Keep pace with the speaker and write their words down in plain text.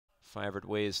Favourite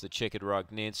wears the checkered rug,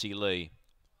 Nancy Lee.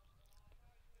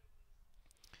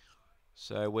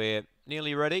 So we're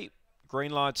nearly ready.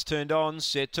 Green light's turned on,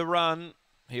 set to run.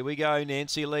 Here we go,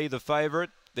 Nancy Lee, the favourite.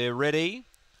 They're ready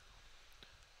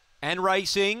and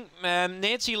racing.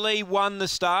 Nancy Lee won the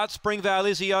start. Springvale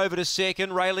Izzy over to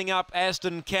second, railing up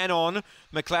Aston Cannon.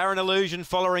 McLaren Illusion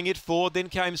following it forward. Then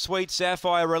came Sweet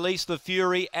Sapphire, Release the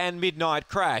Fury and Midnight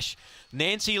Crash.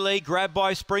 Nancy Lee grabbed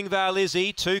by Springvale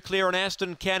Izzy, 2 clear on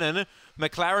Aston Cannon.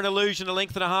 McLaren Illusion a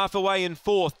length and a half away in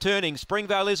fourth. Turning,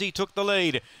 Springvale Izzy took the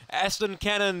lead. Aston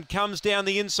Cannon comes down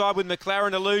the inside with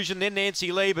McLaren Illusion, then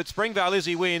Nancy Lee, but Springvale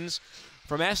Izzy wins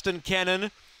from Aston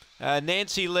Cannon.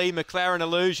 Nancy Lee, McLaren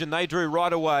Illusion, they drew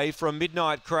right away from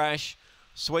Midnight Crash,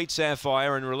 Sweet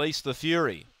Sapphire and Release the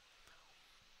Fury.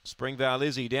 Springvale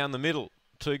Izzy down the middle,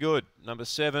 too good. Number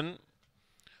 7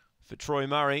 for Troy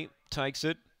Murray, takes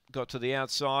it, got to the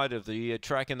outside of the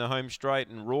track in the home straight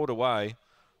and roared away.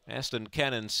 Aston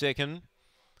Cannon second,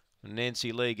 and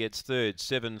Nancy Lee gets third.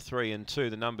 7, 3 and 2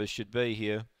 the numbers should be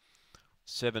here.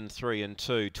 7, 3 and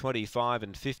 2, 25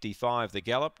 and 55 the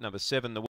gallop. Number 7 the